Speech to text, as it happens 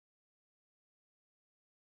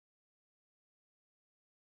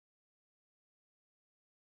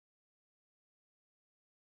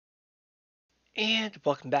And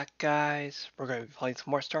welcome back, guys. We're going to be playing some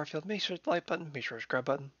more Starfield. Make sure to hit the like button, make sure to subscribe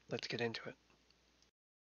button. Let's get into it.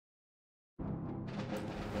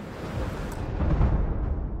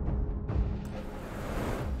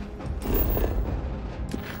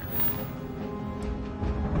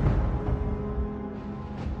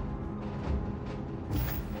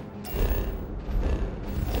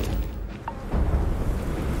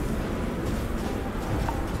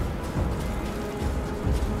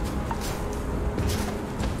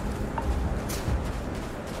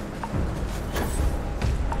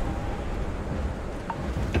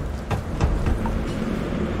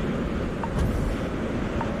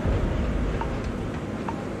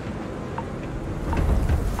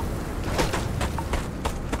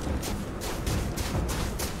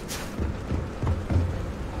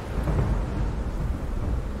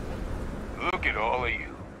 Look at all of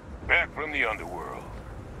you, back from the underworld.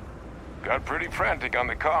 Got pretty frantic on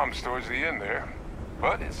the comms towards the end there,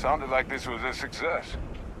 but it sounded like this was a success.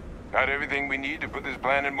 Got everything we need to put this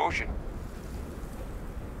plan in motion.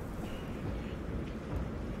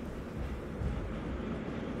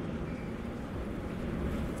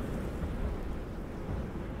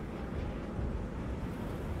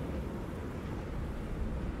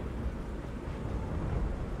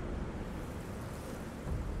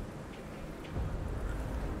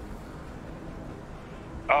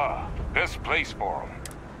 Best place for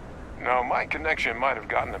them. Now, my connection might have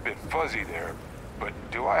gotten a bit fuzzy there, but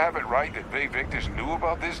do I have it right that Bay Victus knew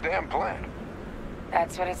about this damn plant?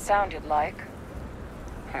 That's what it sounded like.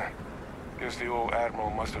 Guess the old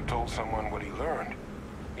Admiral must have told someone what he learned.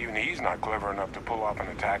 Even he's not clever enough to pull off an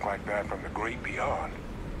attack like that from the great beyond.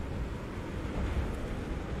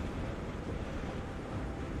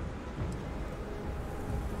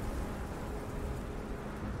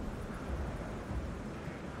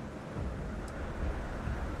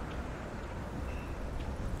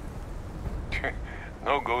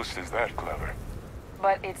 No ghost is that clever.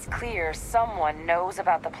 But it's clear someone knows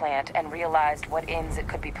about the plant and realized what ends it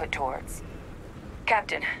could be put towards.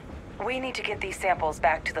 Captain, we need to get these samples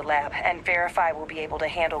back to the lab and verify we'll be able to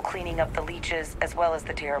handle cleaning up the leeches as well as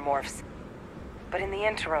the terramorphs. But in the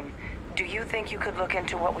interim, do you think you could look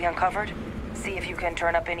into what we uncovered? See if you can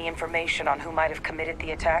turn up any information on who might have committed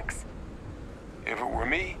the attacks? If it were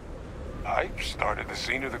me, I'd start at the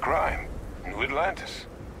scene of the crime, New Atlantis.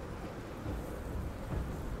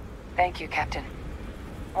 Thank you, Captain.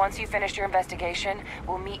 Once you finish your investigation,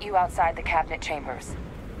 we'll meet you outside the cabinet chambers.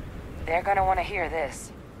 They're gonna want to hear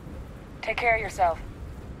this. Take care of yourself.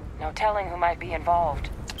 No telling who might be involved.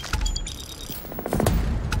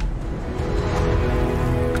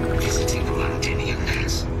 Visiting Londinian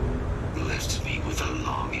has left me with a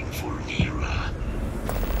longing for Nira.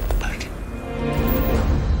 I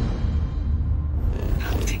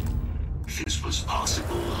didn't think this was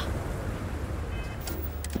possible.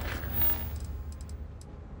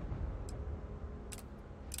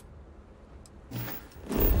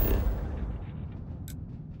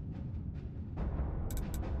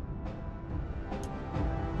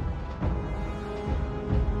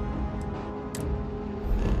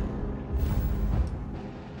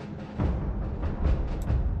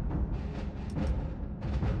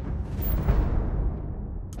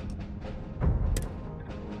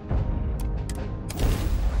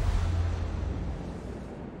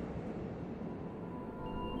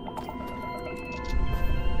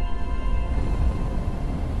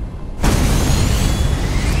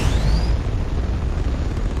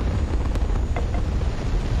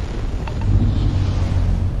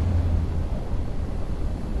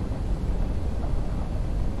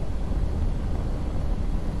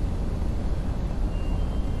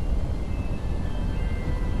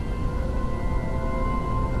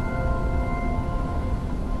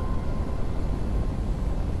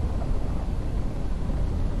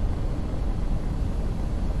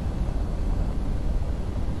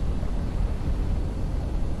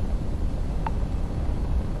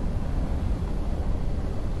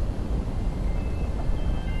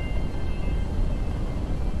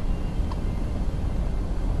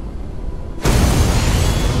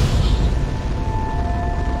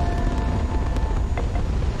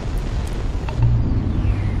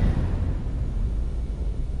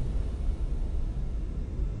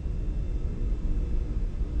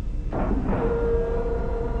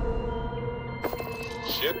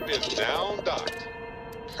 Ship is now docked.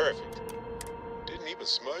 Perfect. Didn't even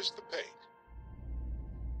smudge the paint.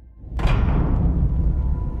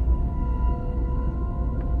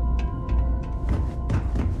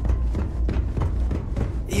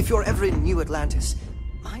 If you're ever in New Atlantis,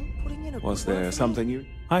 mind putting in a Was good word there for something me? you...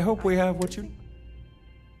 I hope we have what you...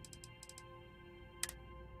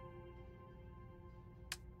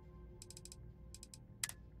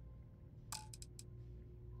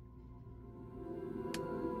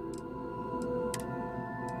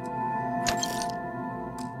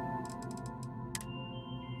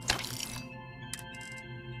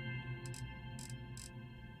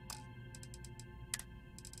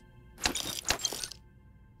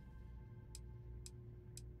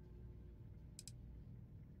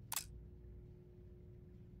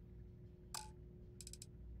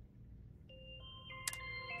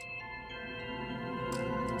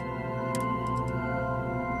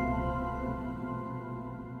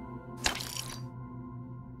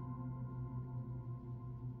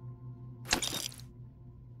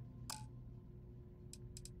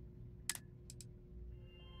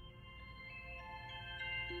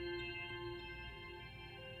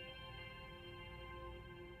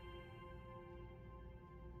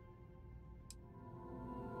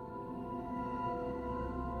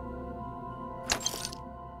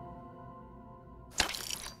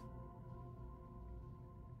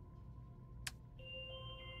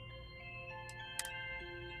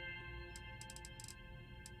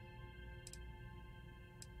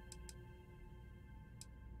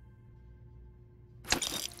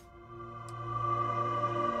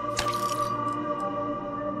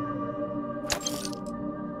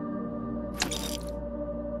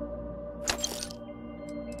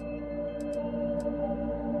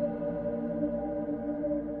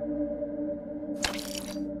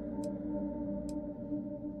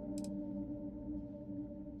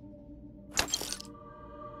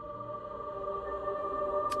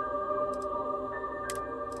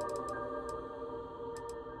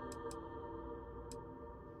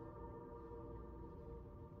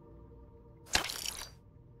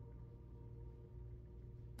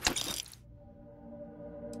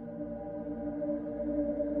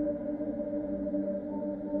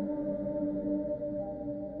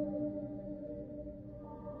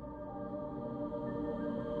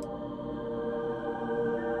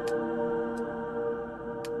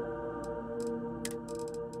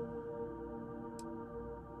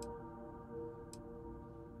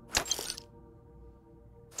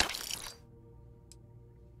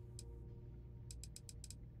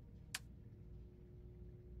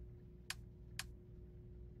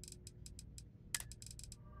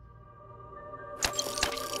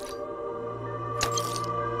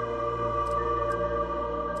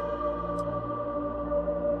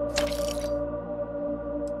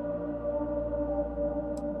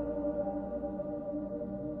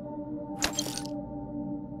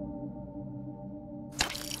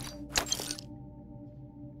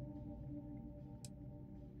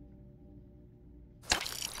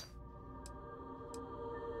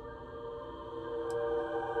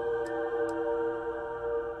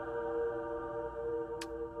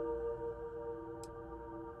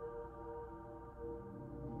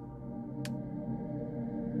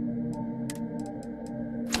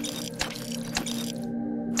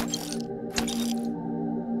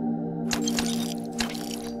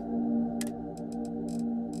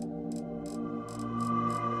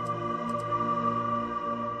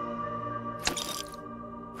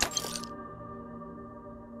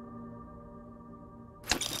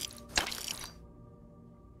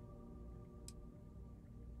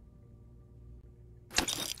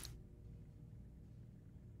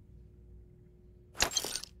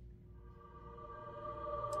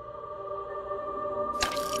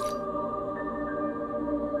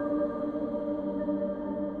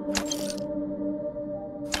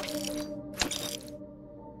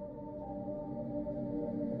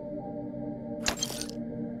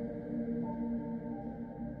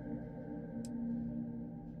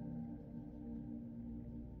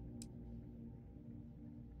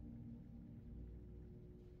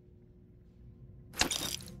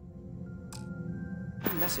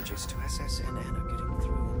 messages to SSNN are getting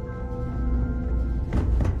through.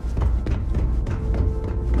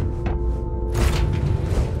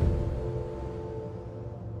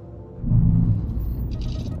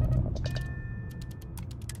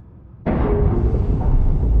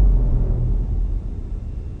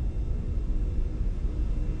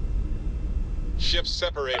 Ships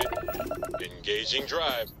separated. Engaging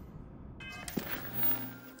drive.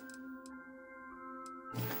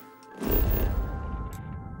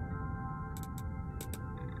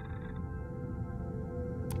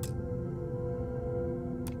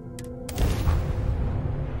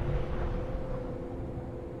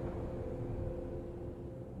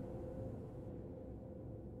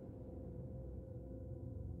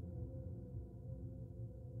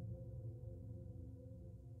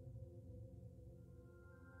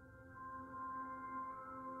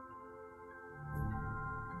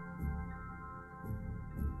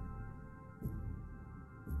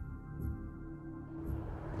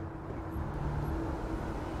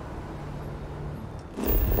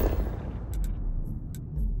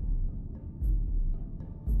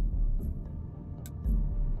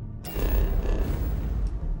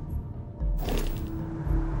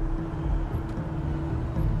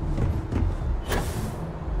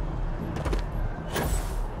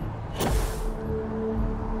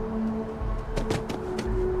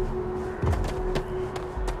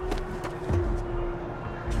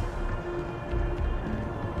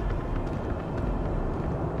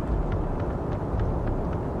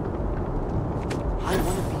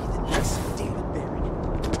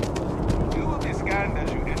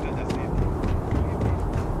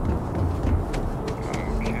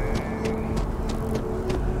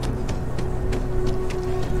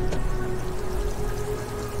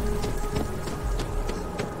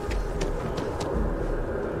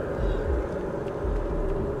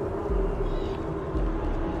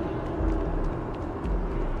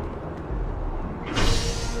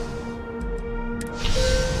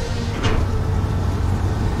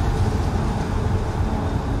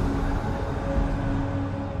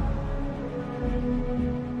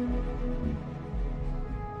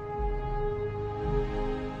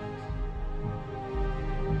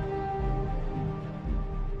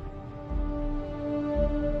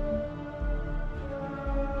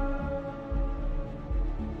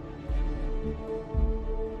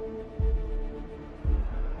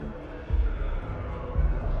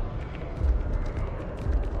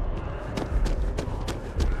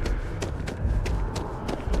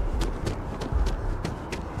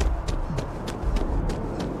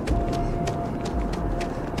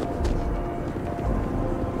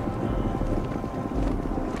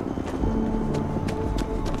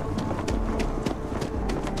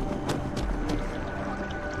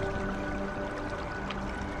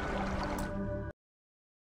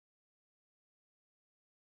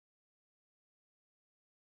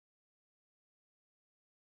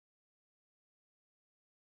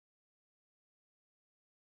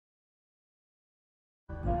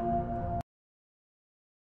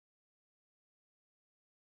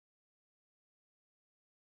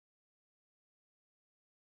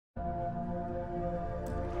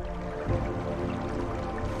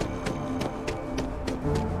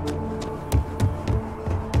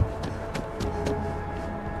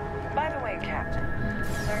 By the way, Captain,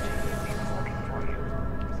 Sergeant Newby was looking for you.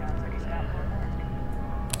 Sounds like he's got more work.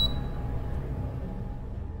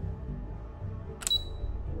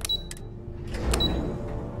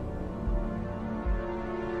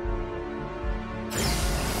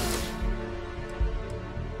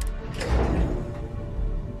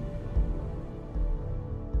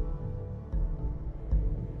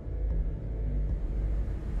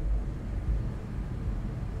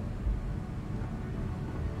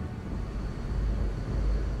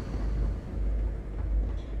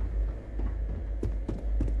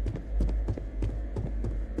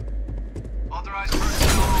 Authorized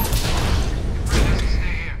personnel. Bring us to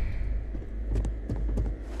stay here.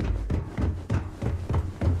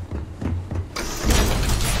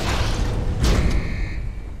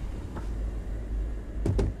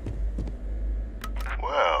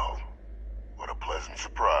 Well, what a pleasant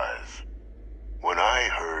surprise. When I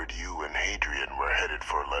heard you and Hadrian were headed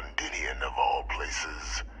for Londinian of all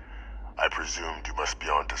places, I presumed you must be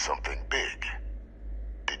onto something big.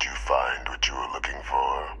 Did you find what you were looking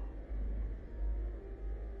for?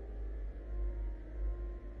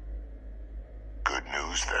 Good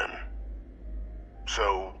news, then.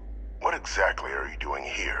 So, what exactly are you doing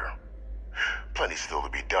here? Plenty still to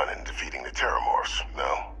be done in defeating the Terramorphs,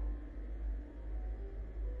 no?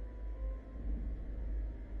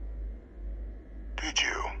 Did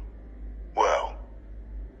you? Well,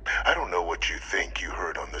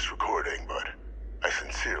 this recording, but I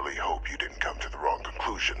sincerely hope you didn't come to the wrong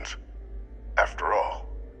conclusions. After all,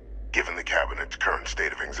 given the Cabinet's current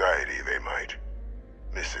state of anxiety, they might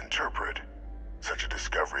misinterpret such a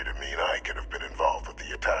discovery to mean I could have been involved with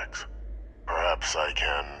the attacks. Perhaps I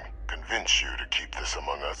can convince you to keep this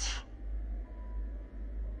among us.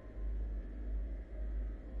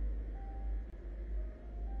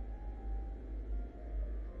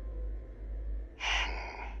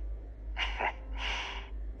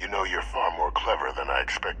 You know, you're far more clever than I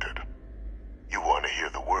expected. You want to hear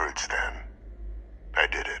the words, then? I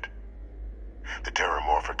did it. The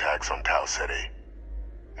Terramorph attacks on Tau Ceti,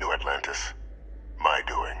 New Atlantis, my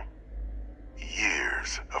doing.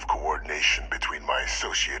 Years of coordination between my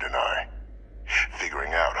associate and I,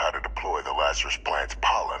 figuring out how to deploy the Lazarus plant's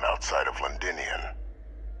pollen outside of Londinian,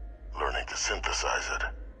 learning to synthesize it,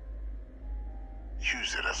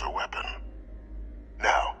 use it as a weapon.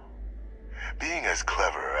 Now, being as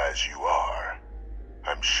clever as you are,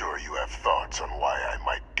 I'm sure you have thoughts on why I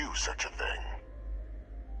might do such a thing.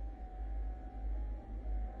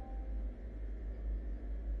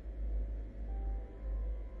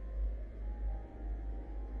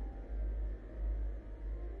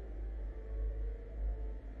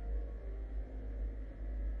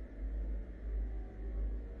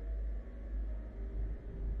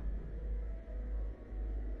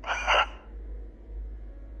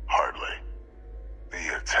 Hardly.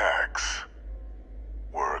 The attacks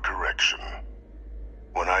were a correction.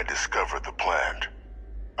 When I discovered the plant,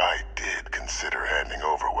 I did consider handing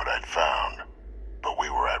over what I'd found, but we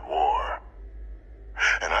were at war.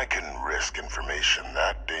 And I couldn't risk information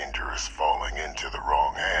that dangerous falling into the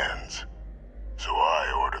wrong hands. So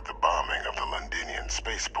I ordered the bombing of the Londinian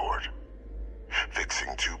spaceport,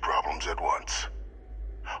 fixing two problems at once: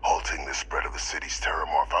 halting the spread of the city's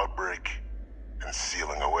Terramorph outbreak, and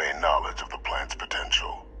sealing away knowledge of the plant's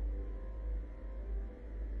potential.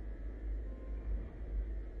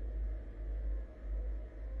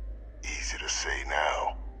 Easy to say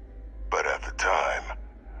now, but at the time,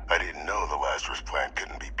 I didn't know the Lazarus plant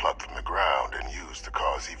couldn't be plucked from the ground and used to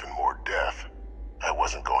cause even more death. I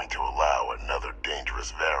wasn't going to allow another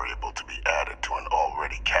dangerous variable to be added to an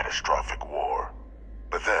already catastrophic war.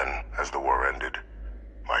 But then, as the war ended,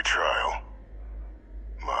 my trial,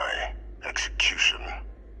 my execution,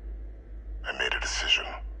 I made a decision.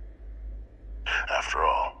 After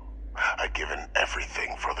all, I'd given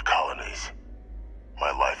everything for the colonies.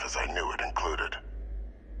 My life as I knew it included.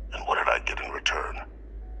 And what did I get in return?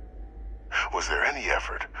 Was there any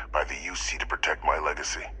effort by the UC to protect my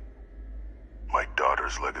legacy? My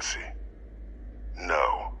daughter's legacy?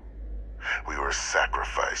 No. We were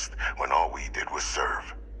sacrificed when all we did was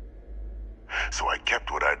serve. So I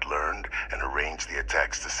kept what I'd learned and arranged the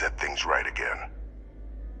attacks to set things right again.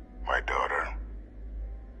 My daughter,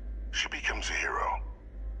 she becomes a hero.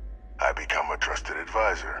 I become a trusted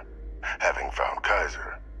advisor, having found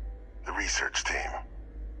Kaiser, the research team,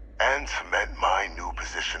 and cement my new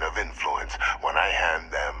position of influence when I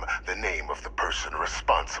hand them the name of the person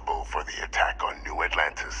responsible for the attack on New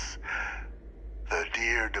Atlantis. The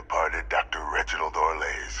dear departed Dr. Reginald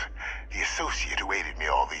Orlays, the associate who aided me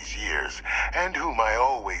all these years, and whom I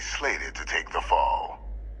always slated to take the fall.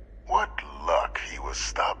 What luck he was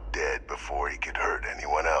stopped dead before he could hurt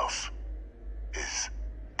anyone else. His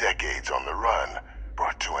decades on the run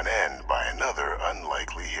brought to an end by another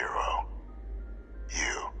unlikely hero.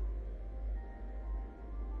 You.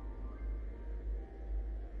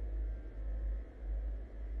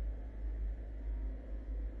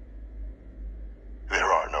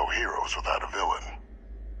 There are no heroes without a villain.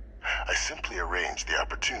 I simply arranged the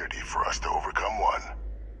opportunity for us to overcome one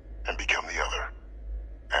and become the other.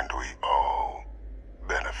 And we all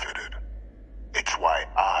benefited. It's why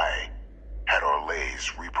I had Orlays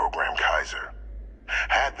reprogram Kaiser.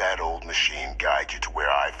 Had that old machine guide you to where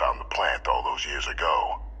I found the plant all those years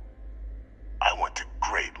ago. I went to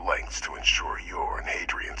great lengths to ensure your and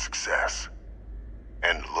Hadrian's success.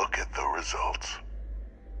 And look at the results.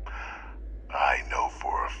 I know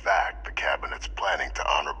for a fact the Cabinet's planning to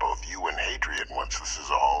honor both you and Hadrian once this is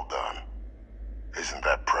all done. Isn't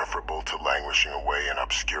that preferable to languishing away in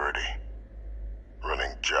obscurity?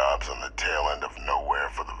 Running jobs on the tail end of nowhere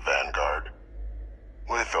for the Vanguard?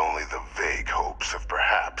 With only the vague hopes of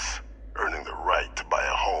perhaps earning the right to buy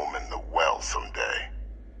a home in the well someday.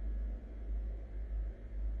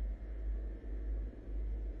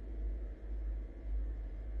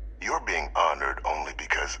 You're being honored only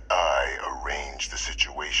because I arranged the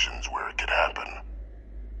situations where it could happen.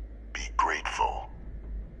 Be grateful.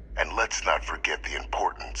 And let's not forget the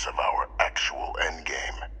importance of our actual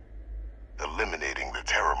endgame. Eliminating the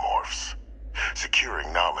Terramorphs,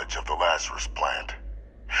 securing knowledge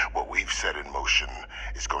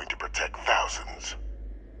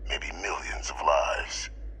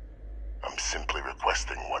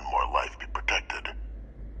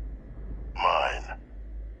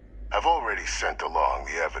already sent along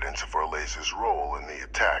the evidence of Orlez's role in the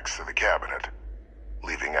attacks to the cabinet,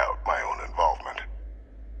 leaving out my own involvement.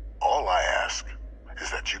 All I ask is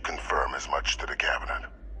that you confirm as much to the cabinet.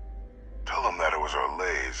 Tell them that it was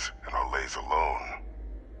Orlez and Orlez alone.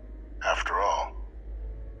 After all,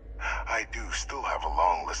 I do still have a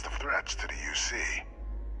long list of threats to the UC.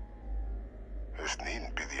 This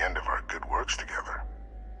needn't be the end of our good works together.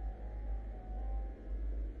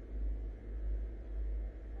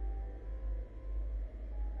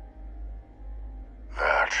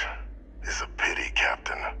 That is a pity,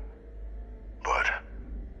 Captain. But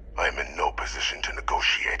I'm in no position to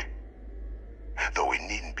negotiate. Though we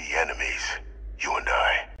needn't be enemies, you and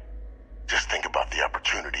I. Just think about the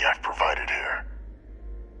opportunity I've provided here.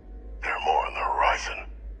 There are more on the horizon.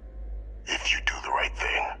 If you do the right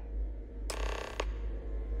thing.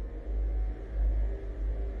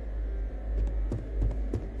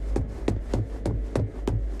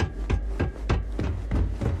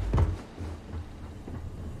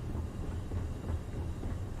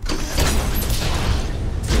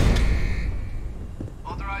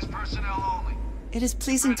 Authorized personnel only. It is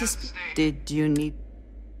pleasing to speak. Did you need...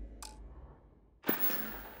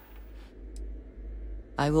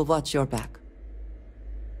 I will watch your back.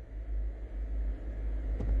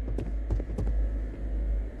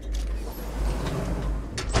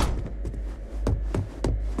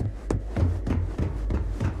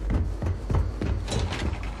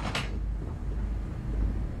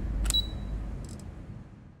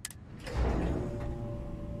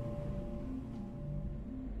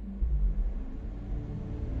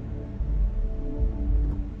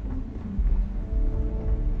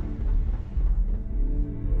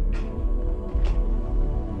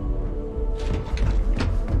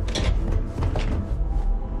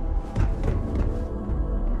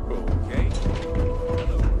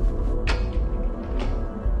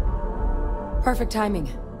 Perfect timing.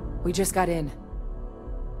 We just got in.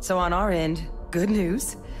 So on our end, good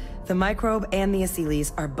news. The microbe and the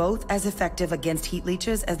acyles are both as effective against heat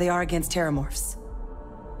leeches as they are against terramorphs.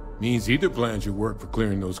 Means either plan should work for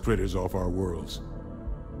clearing those critters off our worlds.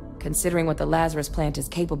 Considering what the Lazarus plant is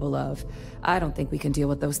capable of, I don't think we can deal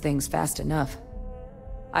with those things fast enough.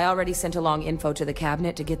 I already sent along info to the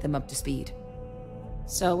cabinet to get them up to speed.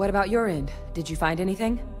 So what about your end? Did you find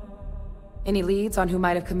anything? Any leads on who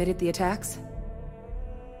might have committed the attacks?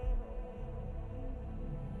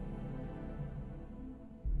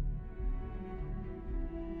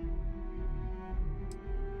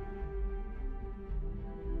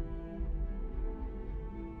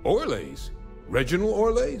 Orlez? Reginald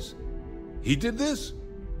Orlez? He did this?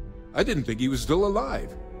 I didn't think he was still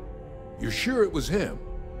alive. You're sure it was him?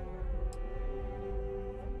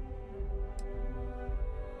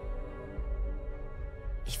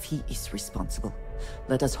 If he is responsible,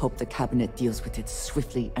 let us hope the cabinet deals with it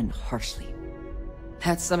swiftly and harshly.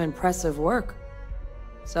 That's some impressive work.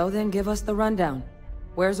 So then give us the rundown.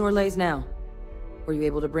 Where's Orlez now? Were you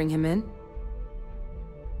able to bring him in?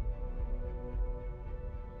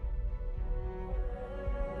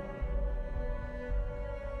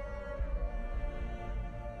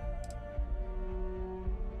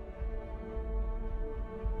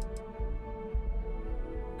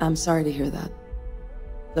 I'm sorry to hear that.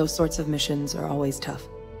 Those sorts of missions are always tough.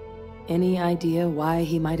 Any idea why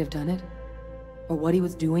he might have done it? Or what he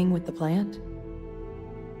was doing with the plant?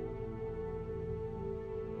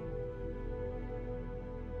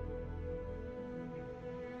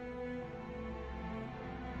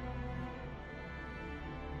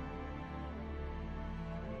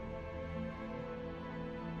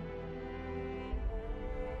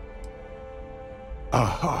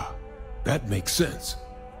 Aha! That makes sense.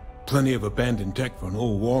 Plenty of abandoned tech for an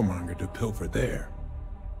old warmonger to pilfer there.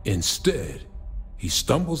 Instead, he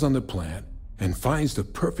stumbles on the plant and finds the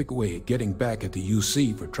perfect way of getting back at the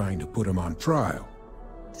UC for trying to put him on trial.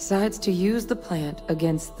 Decides to use the plant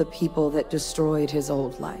against the people that destroyed his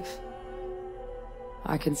old life.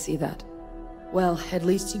 I can see that. Well, at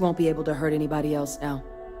least he won't be able to hurt anybody else now.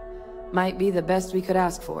 Might be the best we could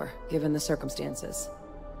ask for, given the circumstances.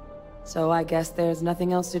 So I guess there's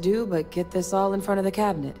nothing else to do but get this all in front of the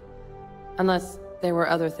cabinet. Unless there were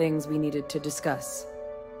other things we needed to discuss.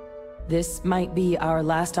 This might be our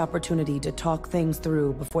last opportunity to talk things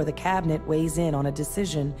through before the cabinet weighs in on a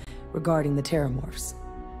decision regarding the terramorphs.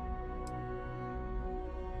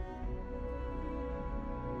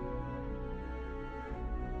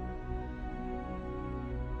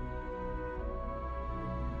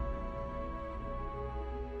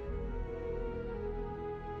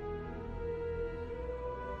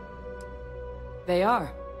 They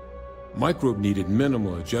are. Microbe needed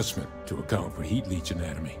minimal adjustment to account for heat leech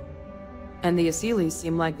anatomy. And the Aseles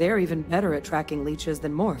seem like they're even better at tracking leeches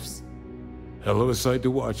than morphs. Hell of a sight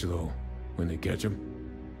to watch, though, when they catch them.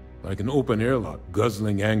 Like an open airlock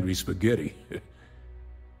guzzling angry spaghetti.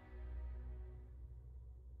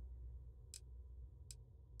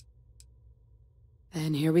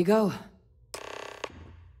 And here we go.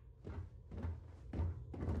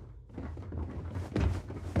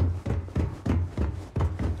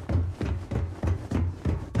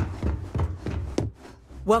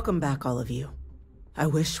 Welcome back, all of you. I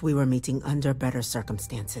wish we were meeting under better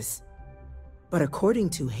circumstances. But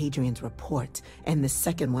according to Hadrian's report, and the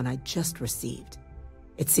second one I just received,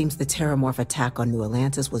 it seems the Terramorph attack on New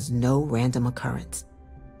Atlantis was no random occurrence,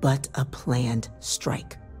 but a planned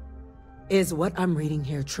strike. Is what I'm reading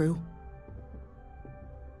here true?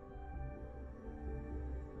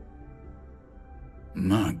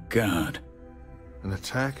 My God. An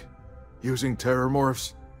attack? Using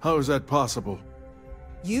Terramorphs? How is that possible?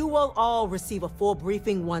 You will all receive a full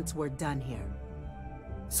briefing once we're done here.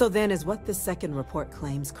 So then, is what the second report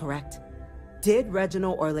claims correct? Did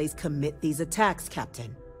Reginald Orlais commit these attacks,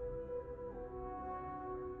 Captain?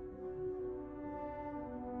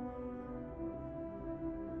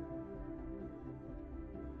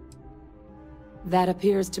 That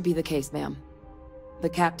appears to be the case, ma'am. The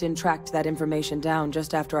captain tracked that information down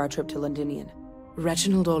just after our trip to Londinian.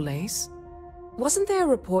 Reginald Orlais? Wasn't there a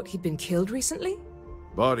report he'd been killed recently?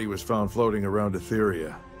 Body was found floating around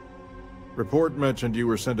Etheria. Report mentioned you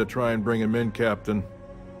were sent to try and bring him in, Captain.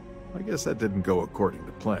 I guess that didn't go according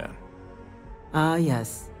to plan. Ah,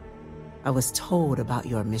 yes. I was told about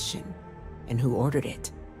your mission, and who ordered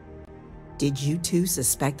it. Did you two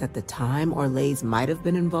suspect at the time Orlais might have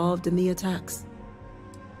been involved in the attacks?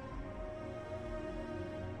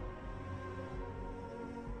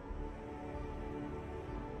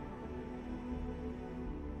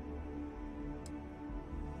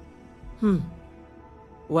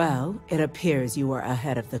 Well, it appears you are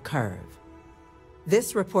ahead of the curve.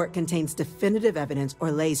 This report contains definitive evidence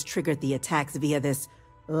Orlais triggered the attacks via this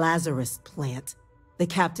Lazarus plant the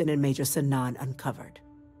Captain and Major Sanan uncovered.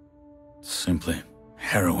 Simply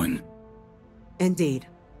harrowing. Indeed.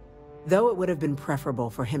 Though it would have been preferable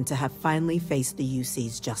for him to have finally faced the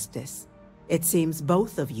UC's justice, it seems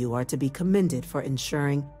both of you are to be commended for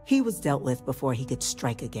ensuring he was dealt with before he could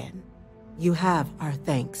strike again. You have our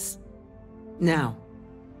thanks. Now,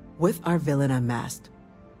 with our villain unmasked,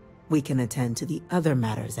 we can attend to the other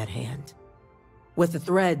matters at hand. With the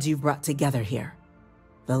threads you've brought together here,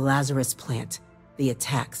 the Lazarus plant, the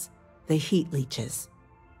attacks, the heat leeches,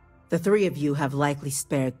 the three of you have likely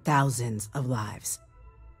spared thousands of lives.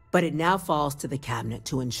 But it now falls to the Cabinet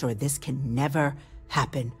to ensure this can never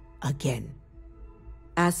happen again.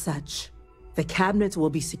 As such, the Cabinet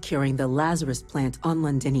will be securing the Lazarus plant on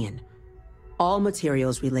Londinian. All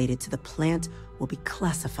materials related to the plant will be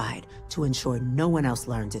classified to ensure no one else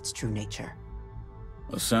learns its true nature.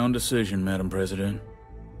 A sound decision, Madam President.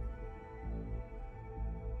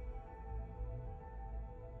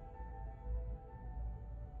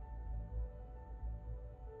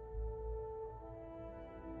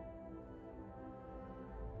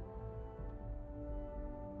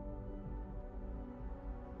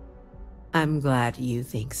 I'm glad you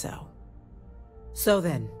think so. So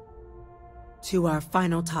then, to our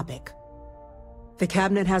final topic. The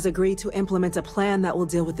Cabinet has agreed to implement a plan that will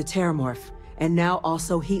deal with the Terramorph, and now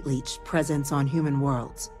also Heat Leech presence on human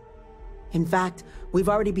worlds. In fact, we've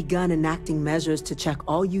already begun enacting measures to check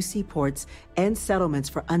all UC ports and settlements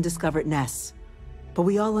for undiscovered nests. But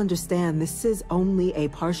we all understand this is only a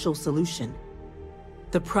partial solution.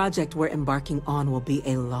 The project we're embarking on will be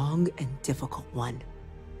a long and difficult one.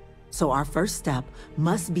 So our first step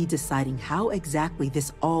must be deciding how exactly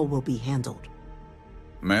this all will be handled.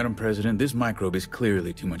 Madam President, this microbe is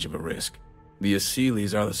clearly too much of a risk. The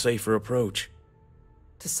Aseles are the safer approach.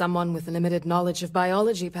 To someone with limited knowledge of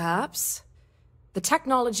biology, perhaps? The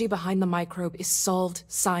technology behind the microbe is solved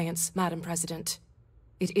science, Madam President.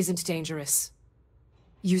 It isn't dangerous.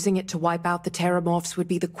 Using it to wipe out the Terramorphs would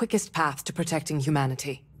be the quickest path to protecting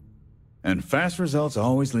humanity. And fast results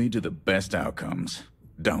always lead to the best outcomes,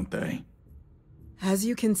 don't they? As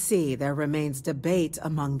you can see, there remains debate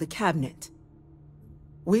among the Cabinet.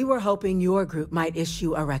 We were hoping your group might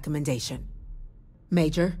issue a recommendation.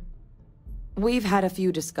 Major? We've had a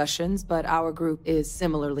few discussions, but our group is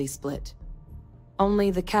similarly split.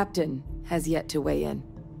 Only the Captain has yet to weigh in.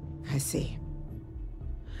 I see.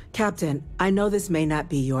 Captain, I know this may not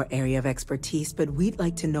be your area of expertise, but we'd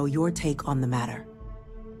like to know your take on the matter.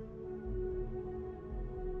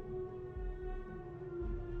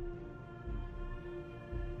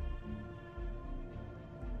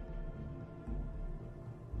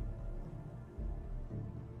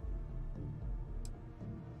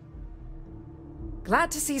 Glad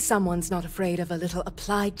to see someone's not afraid of a little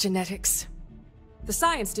applied genetics. The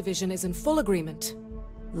science division is in full agreement.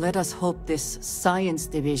 Let us hope this science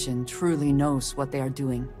division truly knows what they are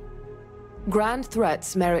doing. Grand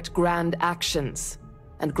threats merit grand actions,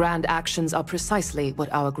 and grand actions are precisely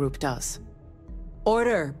what our group does.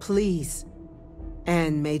 Order, please.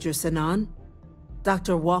 And Major Sinan?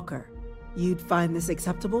 Dr. Walker, you'd find this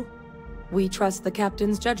acceptable? We trust the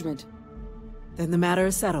captain's judgment. Then the matter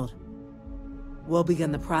is settled. We'll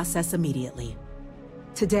begin the process immediately.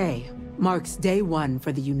 Today marks day one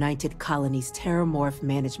for the United Colonies Terramorph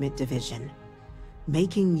Management Division,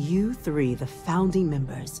 making you three the founding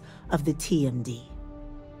members of the TMD.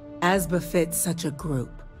 As befits such a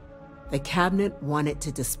group, the Cabinet wanted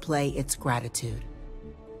to display its gratitude.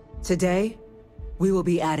 Today, we will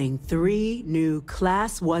be adding 3 new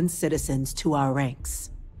Class 1 citizens to our ranks.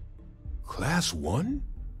 Class 1?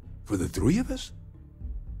 For the 3 of us?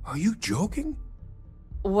 Are you joking?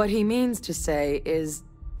 What he means to say is,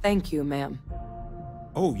 thank you, ma'am.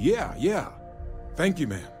 Oh, yeah. Thank you,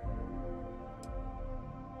 ma'am.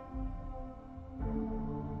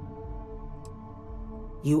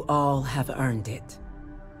 You all have earned it.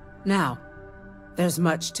 Now, there's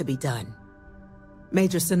much to be done.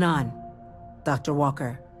 Major Sinan, Dr.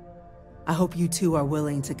 Walker, I hope you two are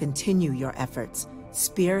willing to continue your efforts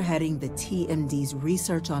spearheading the TMD's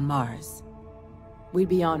research on Mars. We'd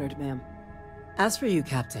be honored, ma'am. As for you,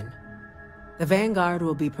 Captain, the Vanguard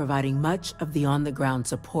will be providing much of the on-the-ground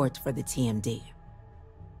support for the TMD.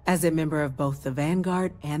 As a member of both the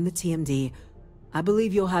Vanguard and the TMD, I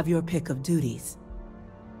believe you'll have your pick of duties.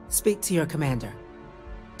 Speak to your commander,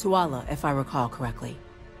 Tuala, if I recall correctly.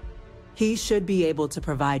 He should be able to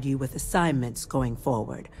provide you with assignments going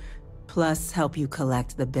forward, plus help you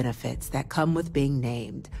collect the benefits that come with being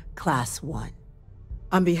named Class 1.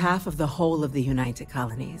 On behalf of the whole of the United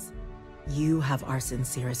Colonies, you have our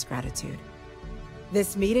sincerest gratitude.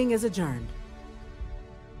 This meeting is adjourned.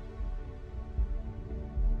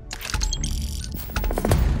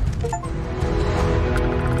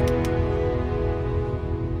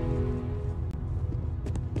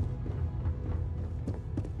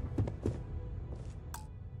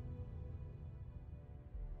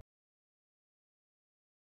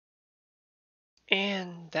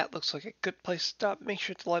 And that looks like a good place to stop. Make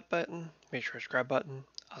sure to like button, make sure to subscribe button.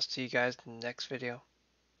 I'll see you guys in the next video.